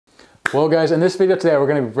Well guys, in this video today, we're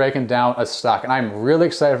gonna be breaking down a stock, and I'm really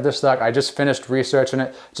excited for this stock. I just finished researching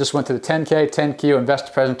it, just went through the 10K, 10Q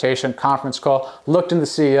investor presentation, conference call, looked into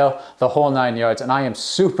the CEO, the whole 9 yards, and I am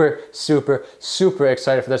super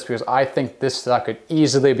excited for this because I think this stock could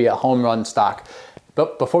easily be a home run stock.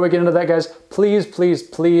 But before we get into that, guys,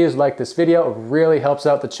 please like this video. It really helps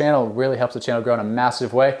out the channel, really helps the channel grow in a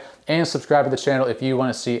massive way. And subscribe to the channel if you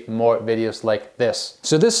want to see more videos like this.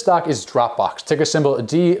 So this stock is Dropbox, ticker symbol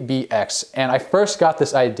DBX. And I first got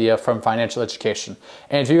this idea from Financial Education.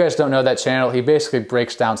 And if you guys don't know that channel, he basically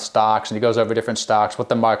breaks down stocks and he goes over different stocks, what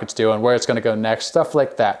the market's doing, where it's going to go next, stuff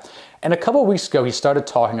like that. And a couple of weeks ago, he started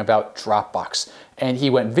talking about Dropbox. And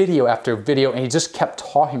he went video after video and he just kept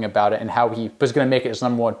talking about it and how he was going to make it his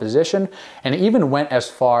 #1 position. And he even went as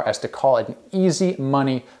far as to call it an easy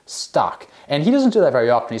money stock. And he doesn't do that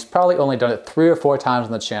very often. He's probably only done it 3 or 4 times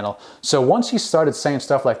on the channel. So once he started saying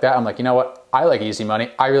stuff like that, I'm like, you know what? I like easy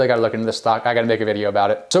money. I really got to look into this stock. I got to make a video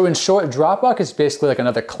about it. So in short, Dropbox is basically like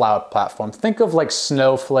another cloud platform. Think of like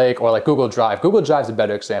Snowflake or like Google Drive. Google Drive's a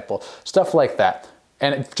better example. Stuff like that.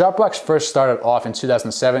 And Dropbox first started off in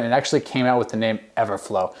 2007 and actually came out with the name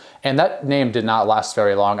Everflow. And that name did not last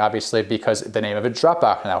very long, obviously, because the name of it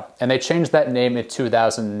Dropbox now. And they changed that name in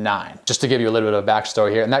 2009, just to give you a little bit of a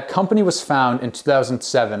backstory here. And that company was found in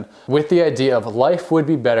 2007 with the idea of life would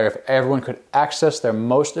be better if everyone could access their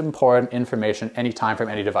most important information anytime from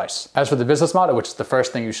any device. As for the business model, which is the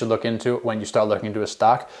first thing you should look into when you start looking into a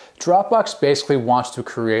stock, Dropbox basically wants to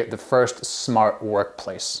create the first smart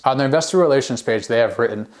workplace. On their investor relations page, they have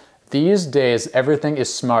written, "These days, everything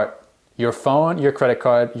is smart. Your phone, your credit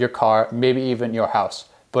card, your car, maybe even your house.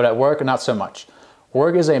 But at work, not so much.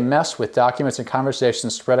 Work is a mess with documents and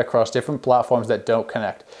conversations spread across different platforms that don't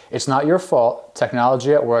connect. It's not your fault.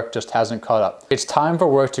 Technology at work just hasn't caught up. It's time for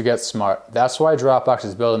work to get smart. That's why Dropbox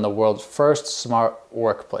is building the world's first smart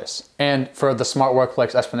workplace." And for the smart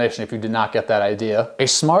workplace explanation, if you did not get that idea, a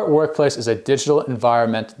smart workplace is a digital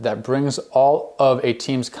environment that brings all of a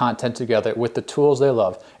team's content together with the tools they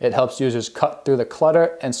love. It helps users cut through the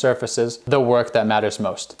clutter and surfaces the work that matters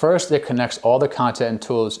most. First, it connects all the content and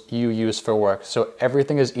tools you use for work, so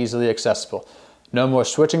everything is easily accessible. No more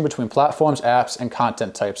switching between platforms, apps, and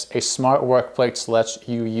content types. A smart workplace lets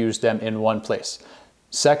you use them in one place.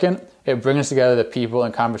 Second, it brings together the people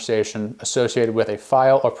and conversation associated with a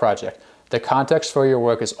file or project. The context for your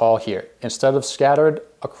work is all here, instead of scattered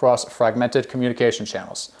across fragmented communication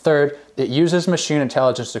channels. Third, it uses machine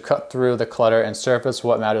intelligence to cut through the clutter and surface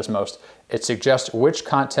what matters most. It suggests which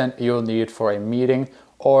content you'll need for a meeting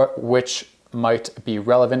or which might be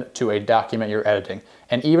relevant to a document you're editing,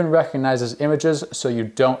 and even recognizes images so you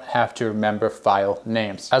don't have to remember file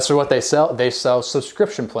names. As for what they sell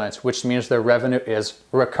subscription plans, which means their revenue is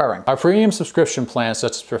recurring. Our premium subscription plans,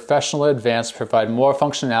 such as Professional and Advanced, provide more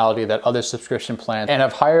functionality than other subscription plans and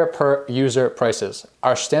have higher per user prices.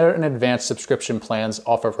 Our Standard and Advanced subscription plans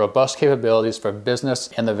offer robust capabilities for business,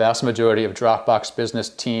 and the vast majority of Dropbox business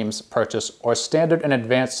teams purchase or Standard and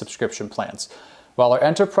Advanced subscription plans. While our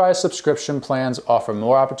enterprise subscription plans offer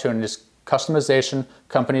more opportunities, customization,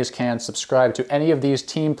 companies can subscribe to any of these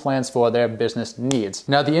team plans for their business needs.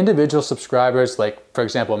 Now, the individual subscribers, like for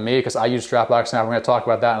example me, because I use Dropbox now, we're going to talk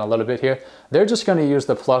about that in a little bit here, they're just going to use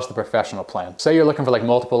the Plus, the professional plan. Say you're looking for like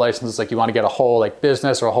multiple licenses, like you want to get a whole like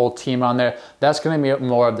business or a whole team on there, that's going to be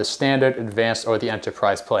more of the Standard, Advanced, or the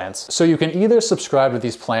Enterprise plans. So you can either subscribe to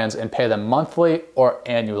these plans and pay them monthly or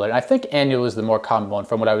annually. And I think annual is the more common one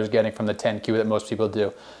from what I was getting from the 10Q that most people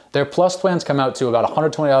do. Their Plus plans come out to about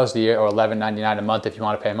 $120 a year or $11.99 a month if you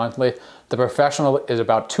want to pay monthly. The professional is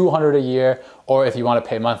about $200 a year, or if you want to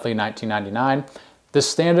pay monthly, $19.99. The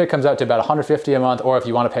standard comes out to about $150 a month, or if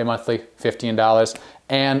you want to pay monthly, $15.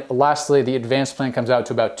 And lastly, the advanced plan comes out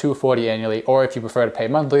to about $240 annually, or if you prefer to pay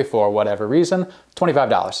monthly for whatever reason,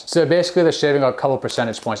 $25. So basically they're shaving a couple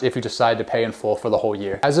percentage points if you decide to pay in full for the whole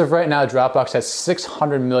year. As of right now, Dropbox has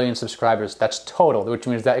 600 million subscribers. That's total, which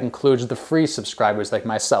means that includes the free subscribers like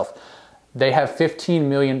myself. They have 15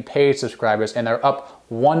 million paid subscribers, and they're up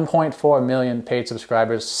 1.4 million paid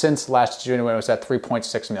subscribers since last June when it was at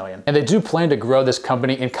 3.6 million. And they do plan to grow this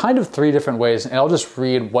company in kind of 3 different ways, and I'll just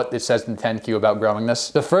read what it says in 10Q about growing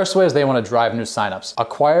this. The first way is they want to drive new signups.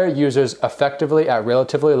 Acquire users effectively at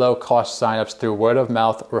relatively low cost signups through word of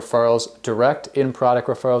mouth, referrals, direct in-product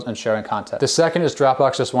referrals, and sharing content. The second is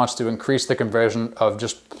Dropbox just wants to increase the conversion of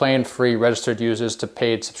just plain free registered users to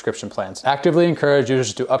paid subscription plans. Actively encourage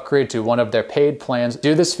users to upgrade to one of their paid plans.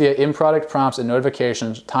 Do this via in-product prompts and notifications,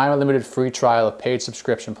 time-unlimited free trial of paid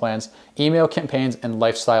subscription plans, email campaigns, and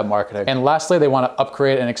lifestyle marketing. And lastly, they want to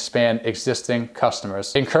upgrade and expand existing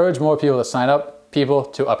customers. Encourage more people to sign up, people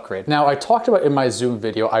to upgrade. Now, I talked about in my Zoom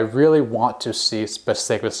video, I really want to see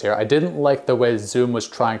specifics here. I didn't like the way Zoom was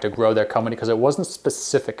trying to grow their company because it wasn't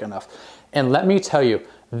specific enough. And let me tell you,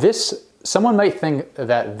 someone might think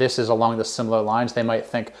that this is along the similar lines. They might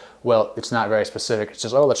think, well, it's not very specific. It's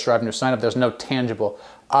just, oh, let's drive new sign up. There's no tangible.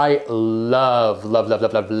 I love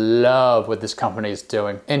what this company is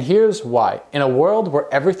doing. And here's why. In a world where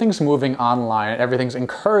everything's moving online and everything's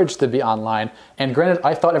encouraged to be online, and granted,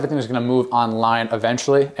 I thought everything was gonna move online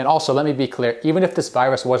eventually. And also, let me be clear, even if this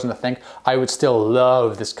virus wasn't a thing, I would still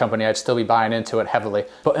love this company. I'd still be buying into it heavily.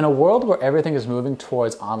 But in a world where everything is moving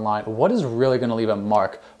towards online, what is really gonna leave a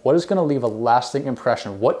mark? What is gonna leave a lasting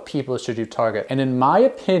impression? What people should you target? And in my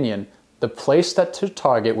opinion, the place that to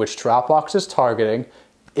target, which Dropbox is targeting,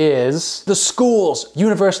 is the schools,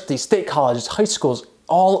 universities, state colleges, high schools,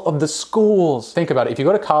 all of the schools. Think about it. If you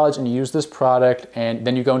go to college and you use this product and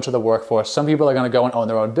then you go into the workforce, some people are gonna go and own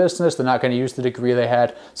their own business. They're not gonna use the degree they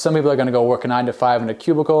had. Some people are gonna go work a 9 to 5 in a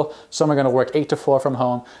cubicle. Some are gonna work 8 to 4 from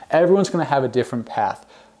home. Everyone's gonna have a different path.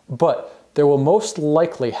 But there will most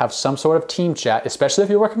likely have some sort of team chat, especially if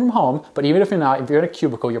you're working from home. But even if you're not, if you're in a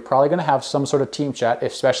cubicle, you're probably gonna have some sort of team chat,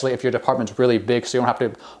 especially if your department's really big, so you don't have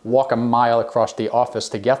to walk a mile across the office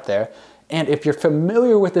to get there. And if you're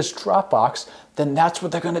familiar with this Dropbox, then that's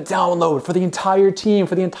what they're gonna download for the entire team,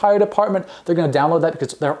 for the entire department. They're gonna download that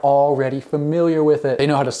because they're already familiar with it. They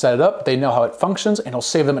know how to set it up, they know how it functions, and it'll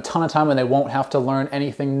save them a ton of time and they won't have to learn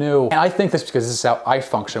anything new. And I think this because this is how I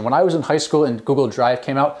function. When I was in high school and Google Drive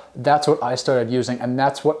came out, that's what I started using, and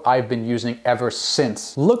that's what I've been using ever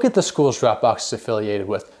since. Look at the schools Dropbox is affiliated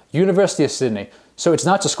with. University of Sydney. So it's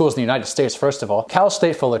not just schools in the United States, first of all. Cal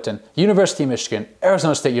State Fullerton, University of Michigan,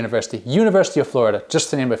 Arizona State University, University of Florida,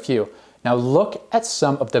 just to name a few. Now look at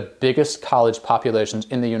some of the biggest college populations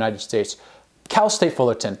in the United States. Cal State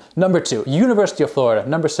Fullerton, number 2. University of Florida,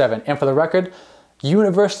 number 7. And for the record,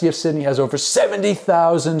 University of Sydney has over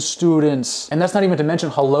 70,000 students. And that's not even to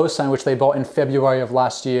mention HelloSign, which they bought in February of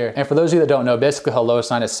last year. And for those of you that don't know, basically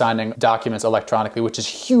HelloSign is signing documents electronically, which is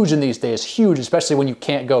huge in these days, huge, especially when you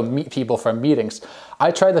can't go meet people for meetings.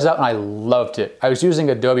 I tried this out and I loved it. I was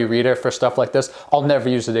using Adobe Reader for stuff like this. I'll never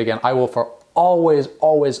use it again. I will for always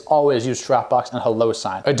use Dropbox and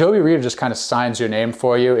HelloSign. Adobe Reader just kind of signs your name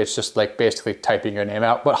for you. It's just like basically typing your name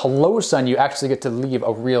out. But HelloSign, you actually get to leave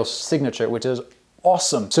a real signature, which is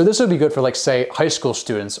awesome. So this would be good for like, say, high school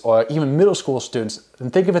students or even middle school students.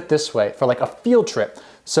 And think of it this way, for like a field trip.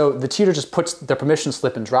 So the teacher just puts their permission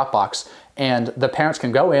slip in Dropbox and the parents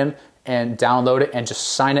can go in and download it and just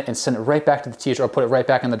sign it and send it right back to the teacher or put it right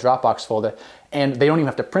back in the Dropbox folder. And they don't even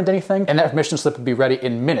have to print anything, and that permission slip would be ready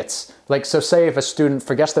in minutes. Like, so say if a student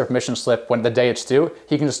forgets their permission slip when the day it's due,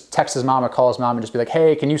 he can just text his mom or call his mom and just be like,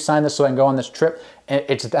 hey, can you sign this so I can go on this trip? And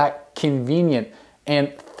it's that convenient.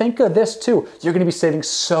 And think of this too, you're gonna be saving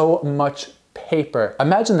so much paper.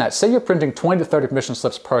 Imagine that, say you're printing 20 to 30 permission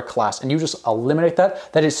slips per class and you just eliminate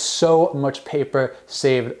that. That is so much paper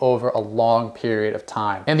saved over a long period of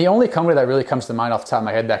time. And the only company that really comes to mind off the top of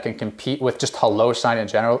my head that can compete with just HelloSign in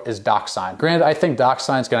general is DocSign. Granted, I think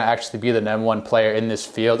DocSign is gonna actually be the #1 player in this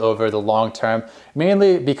field over the long term,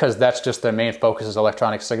 mainly because that's just their main focus is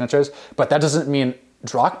electronic signatures, but that doesn't mean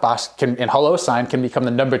Dropbox and HelloSign can become the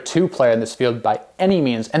 #2 player in this field by any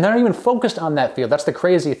means, and they're not even focused on that field. That's the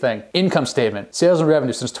crazy thing. Income statement. Sales and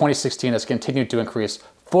revenue since 2016 has continued to increase.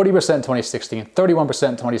 40% in 2016,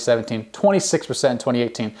 31% in 2017, 26% in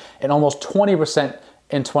 2018, and almost 20%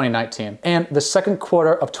 in 2019. And the second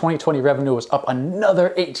quarter of 2020 revenue was up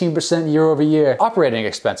another 18% year over year. Operating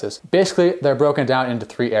expenses. Basically, they're broken down into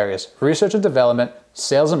 3 areas: research and development,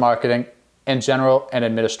 sales and marketing, and general and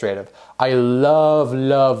administrative. I love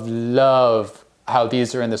how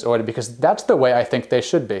these are in this order because that's the way I think they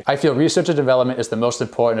should be. I feel research and development is the most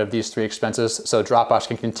important of these 3 expenses, so Dropbox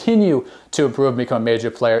can continue to improve and become a major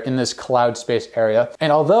player in this cloud space area.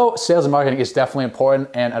 And although sales and marketing is definitely important,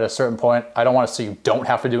 and at a certain point, I don't want to say you don't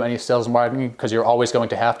have to do any sales and marketing because you're always going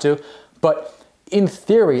to have to, but in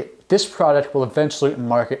theory, this product will eventually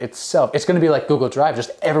market itself. It's gonna be like Google Drive,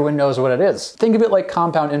 just everyone knows what it is. Think of it like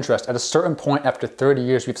compound interest. At a certain point after 30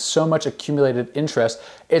 years, we have so much accumulated interest,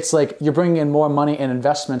 it's like you're bringing in more money and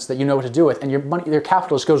investments that you know what to do with, and your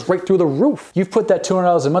capital just goes right through the roof. You've put that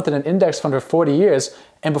 $200 a month in an index fund for 40 years,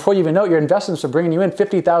 and before you even know it, your investments are bringing you in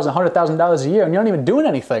 $50,000, $100,000 a year, and you're not even doing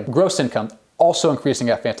anything. Gross income. also increasing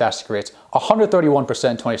at fantastic rates.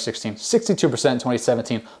 131% in 2016, 62% in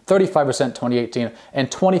 2017, 35% in 2018, and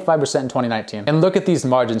 25% in 2019. And look at these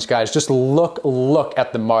margins, guys. Just look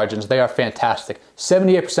at the margins. They are fantastic.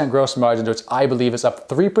 78% gross margins, which I believe is up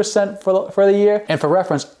 3% for the year. And for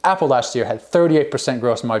reference, Apple last year had 38%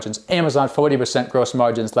 gross margins, Amazon 40% gross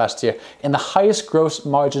margins last year, and the highest gross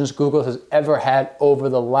margins Google has ever had over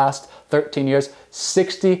the last 13 years,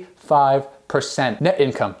 65%. Net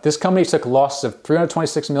income. This company took losses of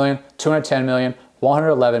 $326 million, $210 million,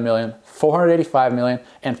 $111 million, $485 million,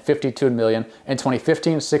 and $52 million in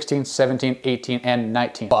 2015, 16, 17, 18, and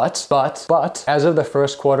 19. But, as of the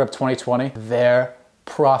first quarter of 2020, they're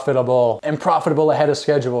profitable and profitable ahead of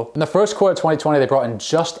schedule. In the first quarter of 2020, they brought in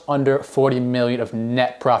just under $40 million of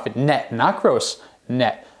net profit. Net, not gross,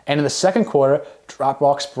 net. And in the second quarter,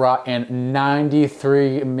 Dropbox brought in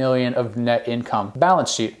 $93 million of net income.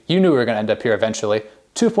 Balance sheet, you knew we were gonna end up here eventually.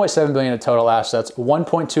 $2.7 billion in total assets,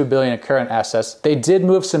 $1.2 billion in current assets. They did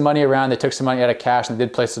move some money around, they took some money out of cash and they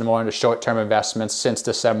did place it more into short-term investments since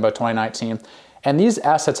December 2019. And these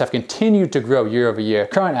assets have continued to grow year over year.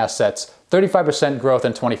 Current assets, 35% growth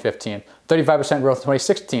in 2015, 35% growth in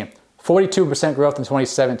 2016, 42% growth in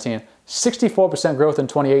 2017, 64% growth in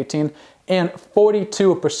 2018, and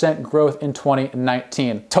 42% growth in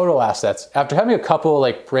 2019. Total assets. After having a couple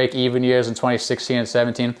like break-even years in 2016 and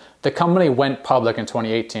 17, the company went public in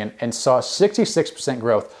 2018 and saw 66%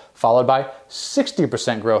 growth, followed by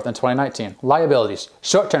 60% growth in 2019. Liabilities.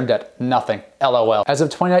 Short-term debt, nothing. LOL. As of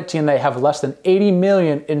 2019, they have less than $80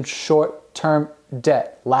 million in short-term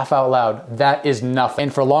debt. Laugh out loud. That is nothing.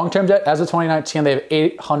 And for long-term debt, as of 2019, they have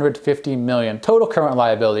 $850 million. Total current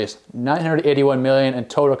liabilities, $981 million in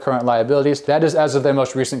total current liabilities. That is as of their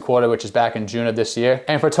most recent quarter, which is back in June of this year.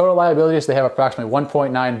 And for total liabilities, they have approximately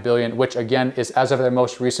 $1.9 billion, which again is as of their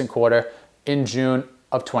most recent quarter in June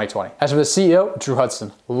of 2020. As for the CEO, Drew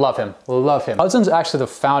Hudson, love him, love him. Hudson's actually the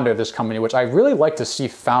founder of this company, which I really like to see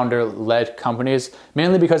founder-led companies,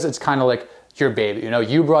 mainly because it's kind of like your baby, you know,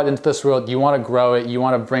 you brought it into this world, you want to grow it, you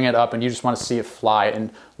want to bring it up, and you just want to see it fly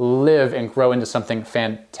and live and grow into something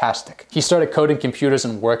fantastic. He started coding computers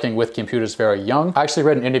and working with computers very young. I actually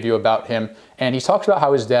read an interview about him, and he talks about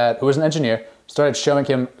how his dad, who was an engineer, started showing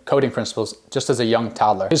him coding principles just as a young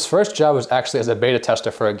toddler. His first job was actually as a beta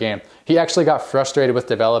tester for a game. He actually got frustrated with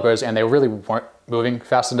developers and they really weren't moving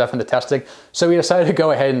fast enough into testing, so he decided to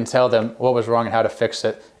go ahead and tell them what was wrong and how to fix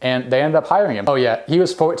it, and they ended up hiring him. Oh yeah, he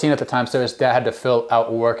was 14 at the time, so his dad had to fill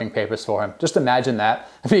out working papers for him. Just imagine that,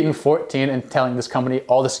 being 14 and telling this company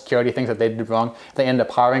all the security things that they did wrong, they end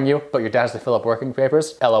up hiring you, but your dad has to fill up working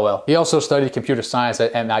papers? LOL. He also studied computer science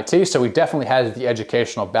at MIT, so he definitely has the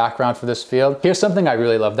educational background for this field. Here's something I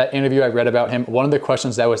really love. That interview I read about him, one of the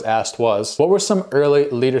questions that was asked was, what were some early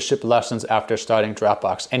leadership lessons after starting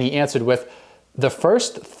Dropbox? And he answered with, the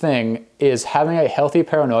first thing is having a healthy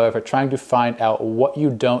paranoia for trying to find out what you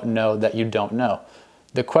don't know that you don't know.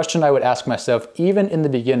 The question I would ask myself, even in the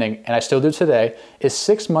beginning, and I still do today, is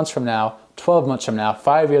 6 months from now, 12 months from now,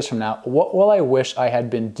 5 years from now, what will I wish I had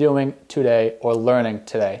been doing today or learning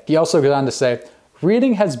today? He also goes on to say,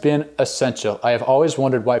 reading has been essential. I have always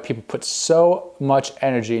wondered why people put so much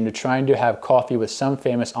energy into trying to have coffee with some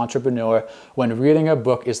famous entrepreneur when reading a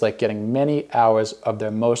book is like getting many hours of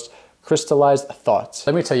their most crystallized thoughts.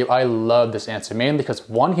 Let me tell you, I love this answer, mainly because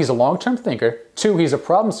 1, he's a long-term thinker, 2, he's a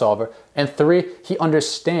problem solver, and 3, he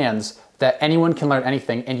understands that anyone can learn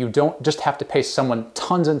anything and you don't just have to pay someone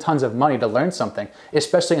tons and tons of money to learn something,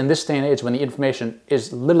 especially in this day and age when the information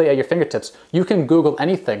is literally at your fingertips. You can Google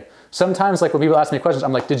anything. Sometimes, like when people ask me questions,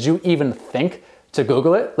 I'm like, did you even think to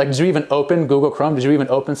Google it? Like, did you even open Google Chrome? Did you even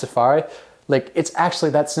open Safari? Like, it's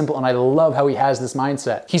actually that simple, and I love how he has this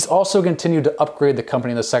mindset. He's also continued to upgrade the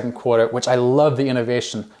company in the second quarter, which I love the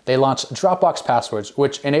innovation. They launched Dropbox Passwords,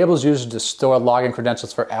 which enables users to store login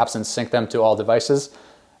credentials for apps and sync them to all devices.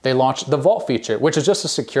 They launched the Vault feature, which is just a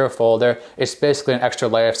secure folder. It's basically an extra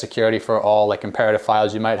layer of security for all like imperative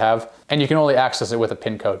files you might have, and you can only access it with a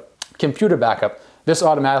PIN code. Computer backup. This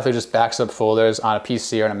automatically just backs up folders on a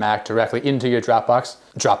PC or on a Mac directly into your Dropbox.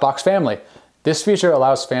 Dropbox Family. This feature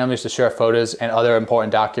allows families to share photos and other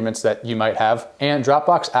important documents that you might have. And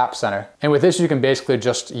Dropbox App Center. And with this, you can basically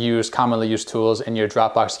just use commonly used tools in your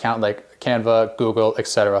Dropbox account like Canva, Google,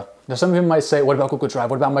 etc. Now, some people might say, what about Google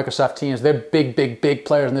Drive? What about Microsoft Teams? They're big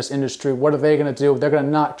players in this industry. What are they gonna do? They're gonna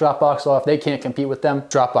knock Dropbox off. They can't compete with them.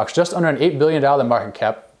 Dropbox, just under an $8 billion market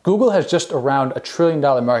cap. Google has just around $1 trillion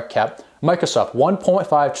market cap. Microsoft,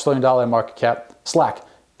 $1.5 trillion market cap. Slack,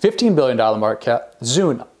 $15 billion market cap.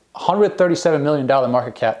 Zoom, $137 million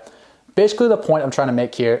market cap. Basically, the point I'm trying to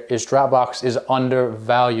make here is Dropbox is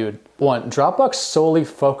undervalued. One, Dropbox solely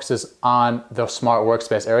focuses on the smart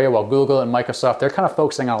workspace area, while Google and Microsoft, they're kind of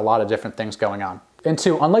focusing on a lot of different things going on. And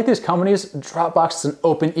two, unlike these companies, Dropbox is an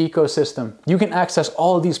open ecosystem. You can access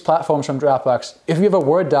all of these platforms from Dropbox. If you have a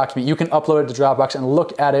Word document, you can upload it to Dropbox and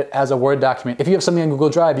look at it as a Word document. If you have something on Google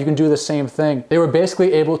Drive, you can do the same thing. They were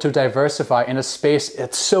basically able to diversify in a space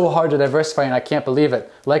it's so hard to diversify, and I can't believe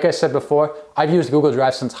it. Like I said before, I've used Google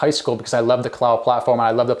Drive since high school because I love the cloud platform and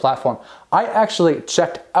I love the platform. I actually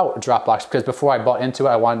checked out Dropbox because before I bought into it,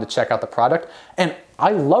 I wanted to check out the product, and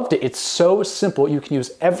I loved it. It's so simple. You can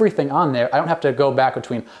use everything on there. I don't have to go back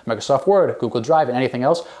between Microsoft Word, Google Drive, and anything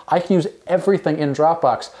else. I can use everything in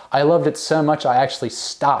Dropbox. I loved it so much I actually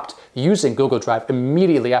stopped using Google Drive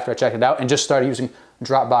immediately after I checked it out and just started using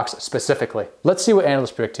Dropbox specifically. Let's see what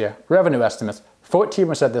analysts predict here. Revenue estimates,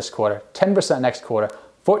 14% this quarter, 10% next quarter,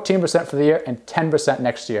 14% for the year, and 10%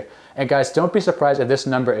 next year. And guys, don't be surprised if this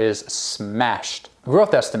number is smashed.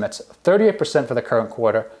 Growth estimates, 38% for the current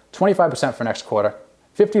quarter, 25% for next quarter,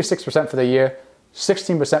 56% for the year,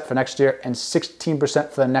 16% for next year, and 16%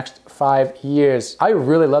 for the next 5 years. I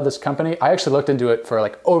really love this company. I actually looked into it for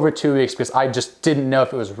like over 2 weeks because I just didn't know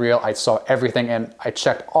if it was real. I saw everything and I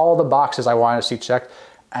checked all the boxes I wanted to see checked,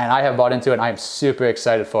 and I have bought into it and I am super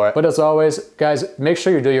excited for it. But as always, guys, make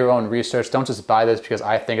sure you do your own research. Don't just buy this because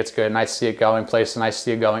I think it's good and I see it going places and I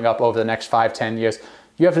see it going up over the next 5, 10 years.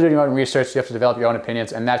 You have to do your own research, you have to develop your own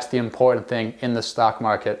opinions, and that's the important thing in the stock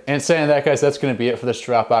market. And saying that, guys, that's gonna be it for this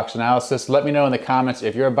Dropbox analysis. Let me know in the comments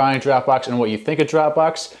if you're buying Dropbox and what you think of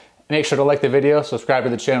Dropbox. Make sure to like the video, subscribe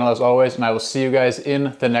to the channel as always, and I will see you guys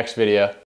in the next video.